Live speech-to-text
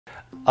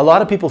A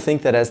lot of people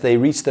think that as they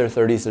reach their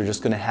 30s, they're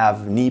just going to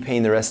have knee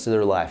pain the rest of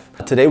their life.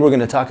 Today we're going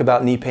to talk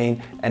about knee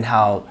pain and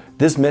how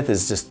this myth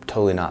is just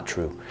totally not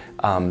true.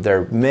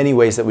 There are many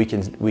ways that we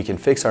can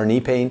fix our knee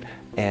pain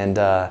and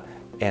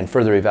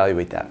further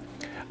evaluate that.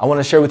 I want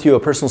to share with you a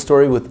personal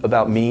story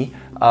about me.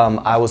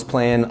 I was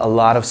playing a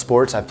lot of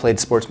sports. I've played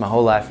sports my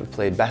whole life. I've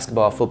played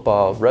basketball,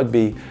 football,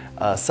 rugby,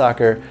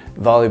 soccer,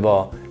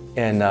 volleyball,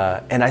 and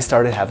I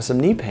started having some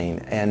knee pain.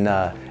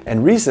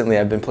 And recently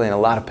I've been playing a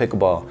lot of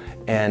pickleball,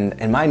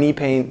 and my knee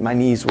pain, my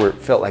knees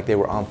felt like they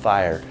were on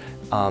fire.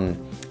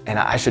 And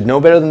I should know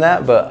better than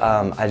that, but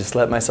I just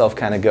let myself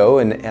kind of go,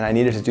 and I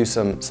needed to do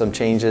some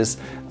changes.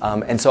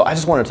 And so I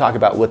just want to talk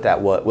about what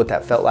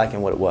that felt like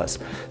and what it was.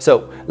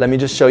 So let me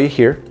just show you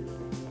here.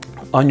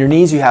 On your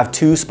knees, you have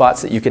two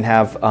spots that you can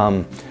have.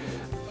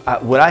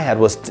 What I had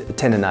was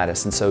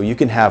tendonitis, and so you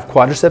can have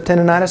quadriceps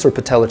tendonitis or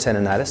patellar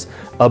tendonitis.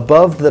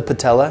 Above the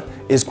patella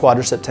is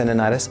quadriceps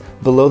tendonitis.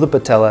 Below the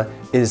patella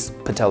is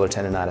patellar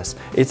tendonitis.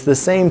 It's the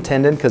same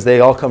tendon because they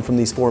all come from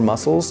these four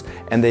muscles,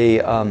 and they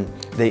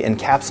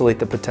encapsulate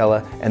the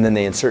patella, and then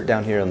they insert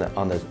down here on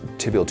the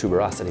tibial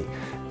tuberosity.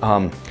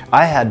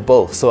 I had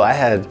both, so I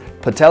had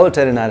patellar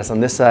tendonitis on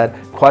this side,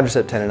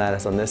 quadriceps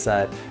tendonitis on this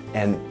side,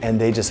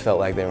 and they just felt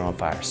like they were on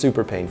fire,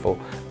 super painful.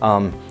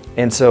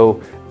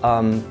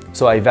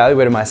 So I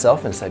evaluated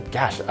myself and said,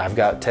 gosh, I've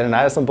got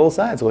tendonitis on both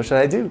sides, what should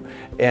I do?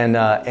 And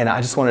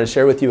I just wanted to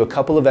share with you a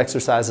couple of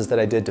exercises that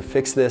I did to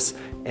fix this,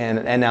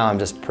 and now I'm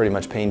just pretty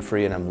much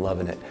pain-free and I'm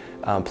loving it.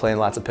 Playing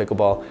lots of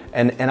pickleball.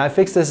 And I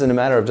fixed this in a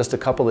matter of just a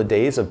couple of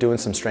days of doing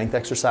some strength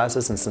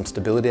exercises and some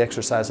stability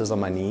exercises on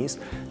my knees,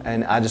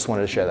 and I just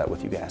wanted to share that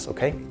with you guys,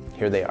 okay?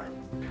 Here they are.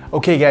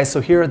 Okay guys, so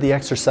here are the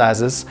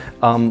exercises.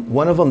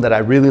 One of them that I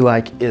really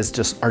like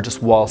are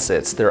just wall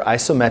sits. They're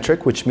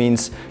isometric, which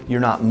means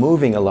you're not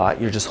moving a lot,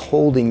 you're just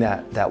holding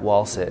that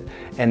wall sit.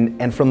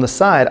 And from the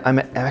side, I'm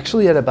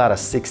actually at about a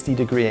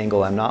 60-degree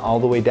angle. I'm not all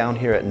the way down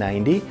here at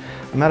 90.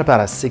 I'm at about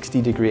a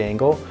 60-degree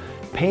angle.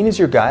 Pain is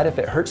your guide. If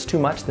it hurts too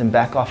much, then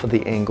back off of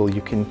the angle.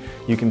 You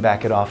can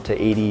back it off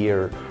to 80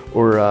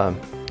 or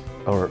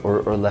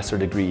lesser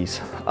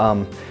degrees.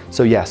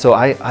 So yeah, so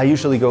I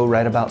usually go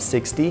right about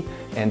 60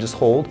 and just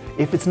hold.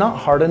 If it's not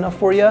hard enough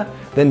for you,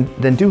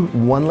 then do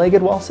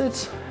one-legged wall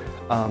sits.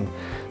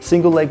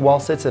 Single leg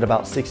wall sits at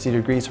about 60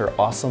 degrees are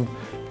awesome.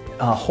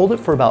 Hold it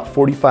for about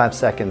 45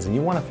 seconds, and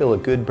you want to feel a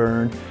good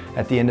burn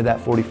at the end of that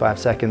 45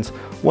 seconds.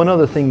 One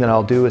other thing that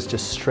I'll do is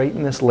just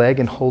straighten this leg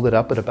and hold it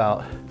up at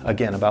about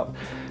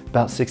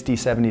 60,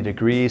 70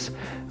 degrees.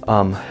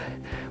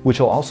 Which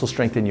will also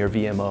strengthen your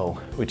VMO,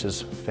 which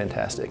is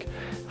fantastic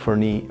for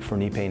knee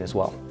pain as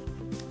well.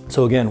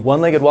 So again,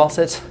 one-legged wall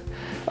sits,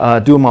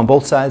 do them on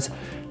both sides,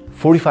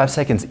 45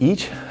 seconds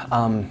each.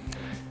 I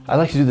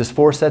like to do this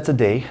 4 sets a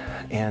day,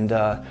 and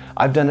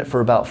I've done it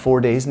for about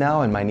 4 days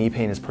now, and my knee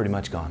pain is pretty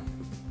much gone.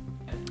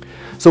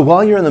 So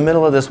while you're in the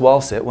middle of this wall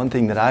sit, one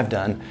thing that I've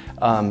done,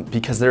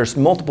 because there's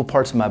multiple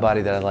parts of my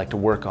body that I like to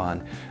work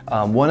on,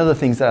 one of the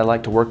things that I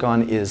like to work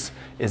on is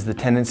the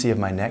tendency of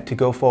my neck to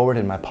go forward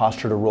and my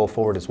posture to roll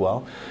forward as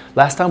well.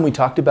 Last time we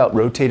talked about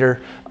rotator,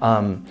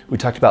 we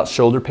talked about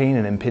shoulder pain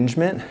and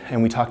impingement,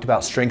 and we talked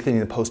about strengthening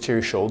the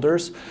posterior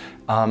shoulders.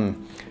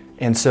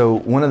 And so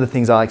one of the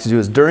things I like to do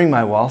is during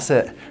my wall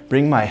sit,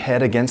 bring my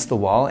head against the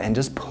wall and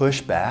just push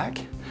back,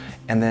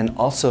 and then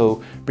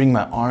also bring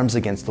my arms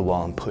against the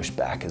wall and push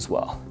back as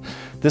well.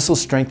 This will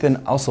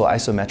also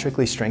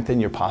isometrically strengthen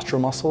your postural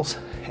muscles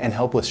and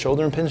help with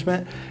shoulder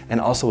impingement and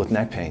also with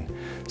neck pain.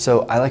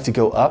 So I like to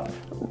go up,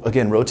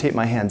 again, rotate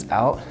my hands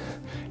out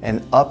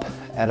and up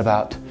at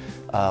about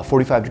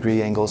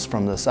 45-degree angles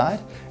from the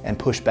side and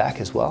push back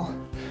as well.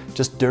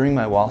 Just during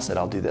my wall sit,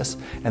 I'll do this,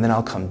 and then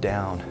I'll come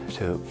down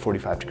to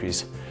 45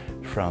 degrees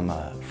from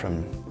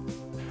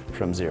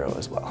zero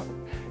as well.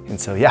 And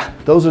so yeah,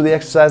 those are the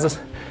exercises.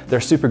 They're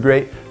super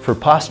great for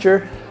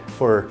posture,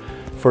 for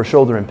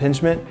shoulder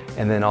impingement,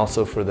 and then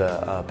also for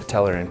the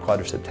patellar and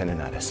quadriceps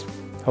tendonitis.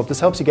 Hope this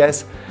helps you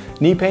guys.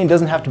 Knee pain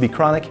doesn't have to be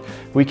chronic.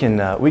 We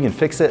can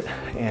fix it,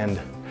 and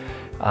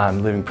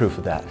I'm living proof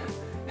of that.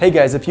 Hey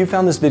guys, if you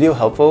found this video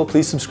helpful,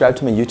 please subscribe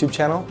to my YouTube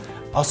channel.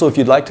 Also, if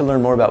you'd like to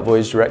learn more about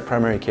Voyage Direct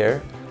Primary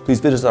Care, please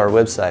visit our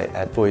website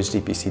at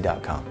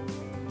voyagedpc.com.